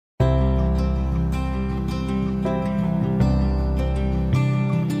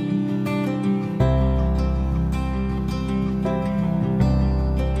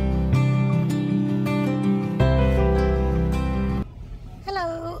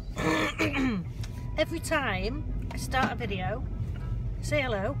So every time I start a video, I say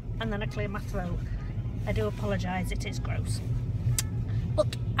hello and then I clear my throat. I do apologise, it is gross.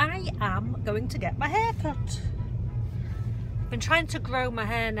 But I am going to get my hair cut. I've been trying to grow my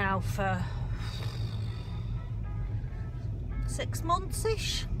hair now for 6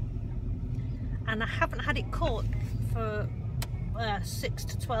 months-ish, and I haven't had it cut for 6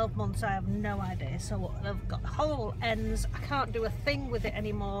 to 12 months. I have no idea. So I've got whole ends, I can't do a thing with it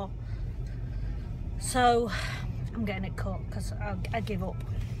anymore, so I'm getting it cut because I give up.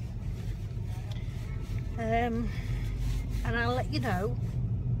 And I'll let you know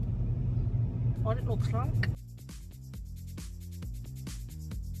what it looks like.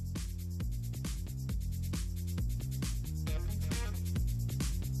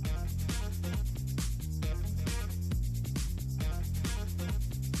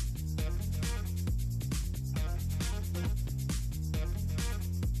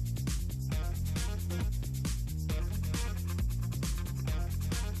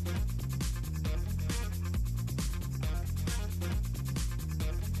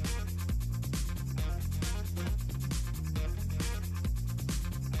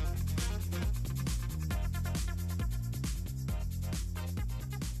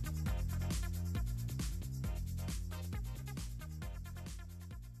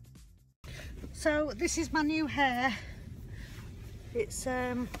 So this is my new hair. It's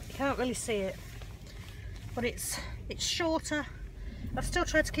you can't really see it, but it's shorter. I've still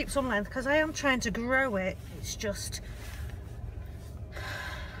tried to keep some length because I am trying to grow it. It's just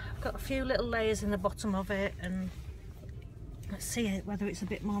I've got a few little layers in the bottom of it, and let's see whether it's a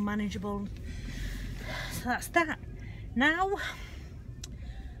bit more manageable. So that's that. Now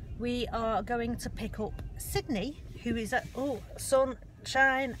we are going to pick up Sydney, who is at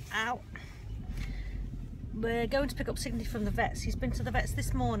sunshine out. We're going to pick up Sydney from the vets. He's been to the vets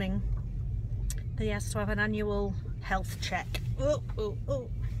this morning. He has to have an annual health check.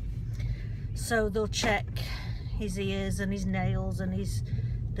 So they'll check his ears and his nails, and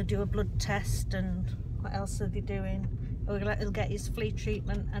they'll do a blood test, and what else are they doing? He'll get his flea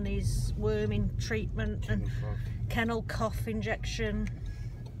treatment and his worming treatment and kennel cough injection.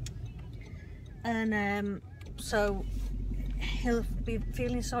 And so he'll be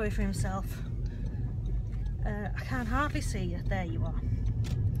feeling sorry for himself. I can hardly see you. There you are.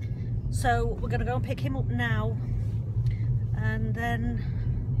 So we're going to go and pick him up now, and then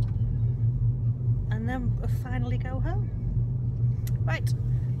we'll finally go home. Right,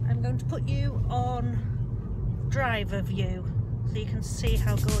 I'm going to put you on driver view so you can see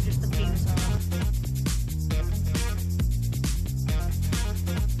how gorgeous the views are.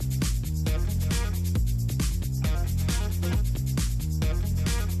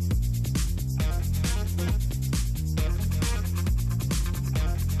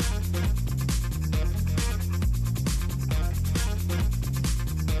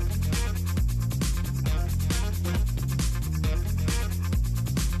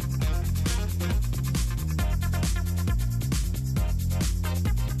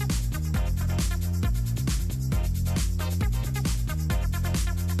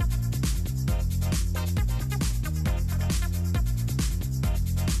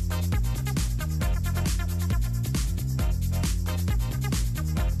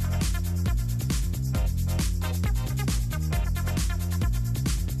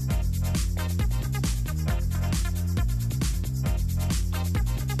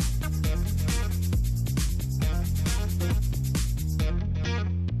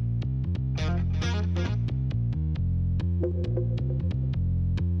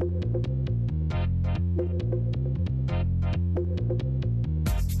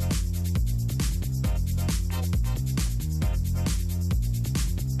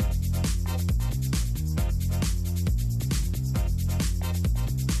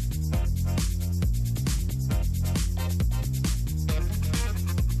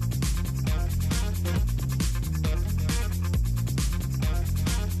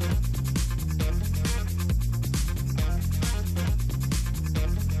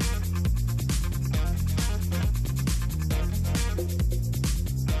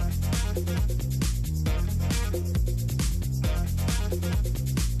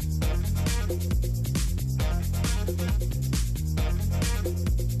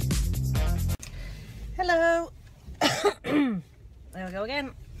 Hello. There we go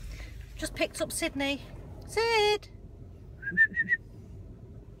again. Just picked up Sydney. Sid!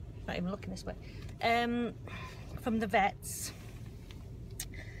 Not even looking this way. From the vets.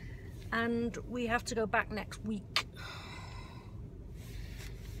 And we have to go back next week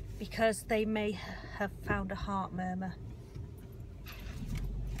because they may have found a heart murmur.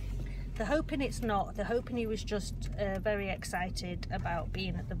 They're hoping it's not. They're hoping he was just very excited about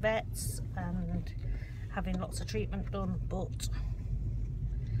being at the vets and having lots of treatment done, but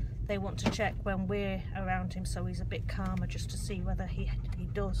they want to check when we're around him so he's a bit calmer, just to see whether he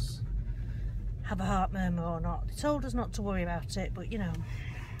does have a heart murmur or not. They told us not to worry about it, but you know,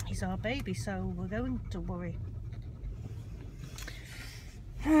 he's our baby, so we're going to worry.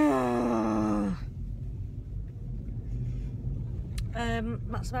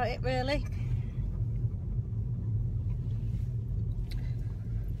 That's about it really.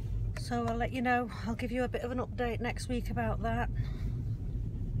 So I'll let you know, I'll give you a bit of an update next week about that.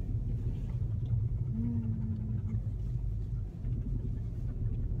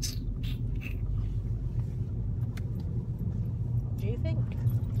 Do you think?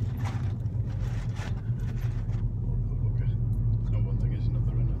 Not one thing is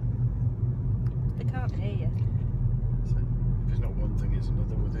another, isn't They can't hear you. it? If it's not one thing, it's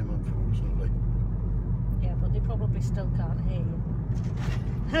another with him, unfortunately. Yeah, but they probably still can't hear you.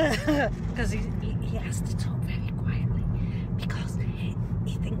 Because he has to talk very quietly because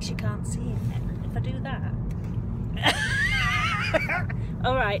he thinks you can't see him. If I do that.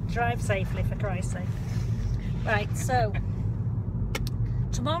 Alright, drive safely for Christ's sake. Right, so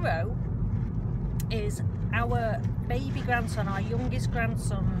tomorrow is our baby grandson, our youngest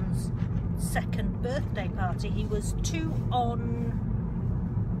grandson's second birthday party. He was 2 on...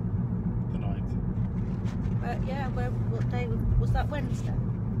 The 9th. yeah, what day was that? Wednesday?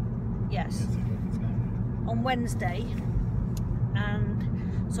 Yes, on Wednesday,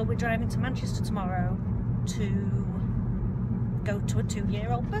 and so we're driving to Manchester tomorrow to go to a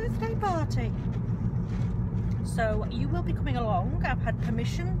 2-year-old birthday party. So you will be coming along. I've had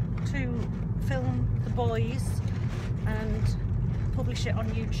permission to film the boys and publish it on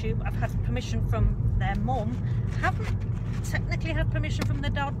YouTube. I've had permission from their mum. Haven't technically had permission from the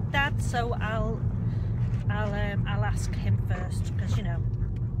dad, so I'll ask him first, because you know,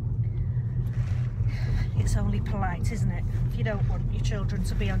 it's only polite, isn't it? If you don't want your children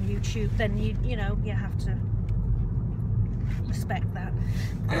to be on YouTube, then you know, you have to respect that.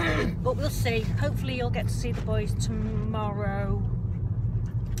 But we'll see. Hopefully you'll get to see the boys tomorrow.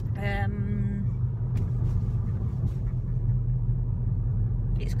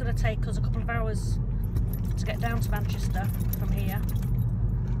 It's going to take us a couple of hours to get down to Manchester from here,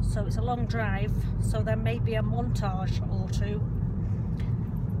 so it's a long drive, so there may be a montage or two,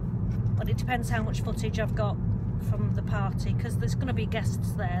 but it depends how much footage I've got from the party, because there's going to be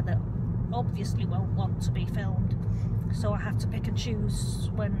guests there that obviously won't want to be filmed, so I have to pick and choose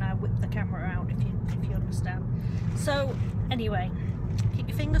when I whip the camera out, if you understand. So anyway, keep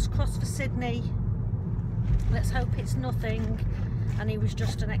your fingers crossed for Sydney. Let's hope it's nothing and he was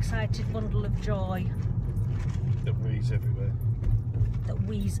just an excited bundle of joy That wheeze everywhere. that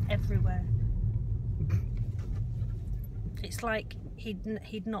wheeze everywhere. It's like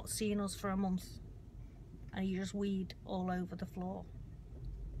he'd not seen us for a month and he just weed all over the floor.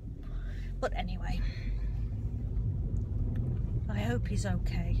 But anyway, I hope he's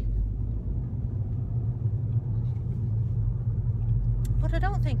okay. But I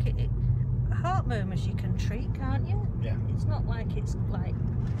don't think heart murmurs you can treat, can't you? Yeah. It's not like it's like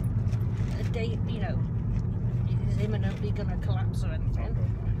a day, you know, he's imminently gonna collapse or anything.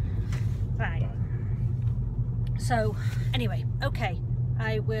 Right. So anyway, okay,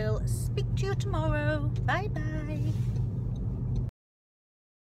 I will speak to you tomorrow. Bye bye.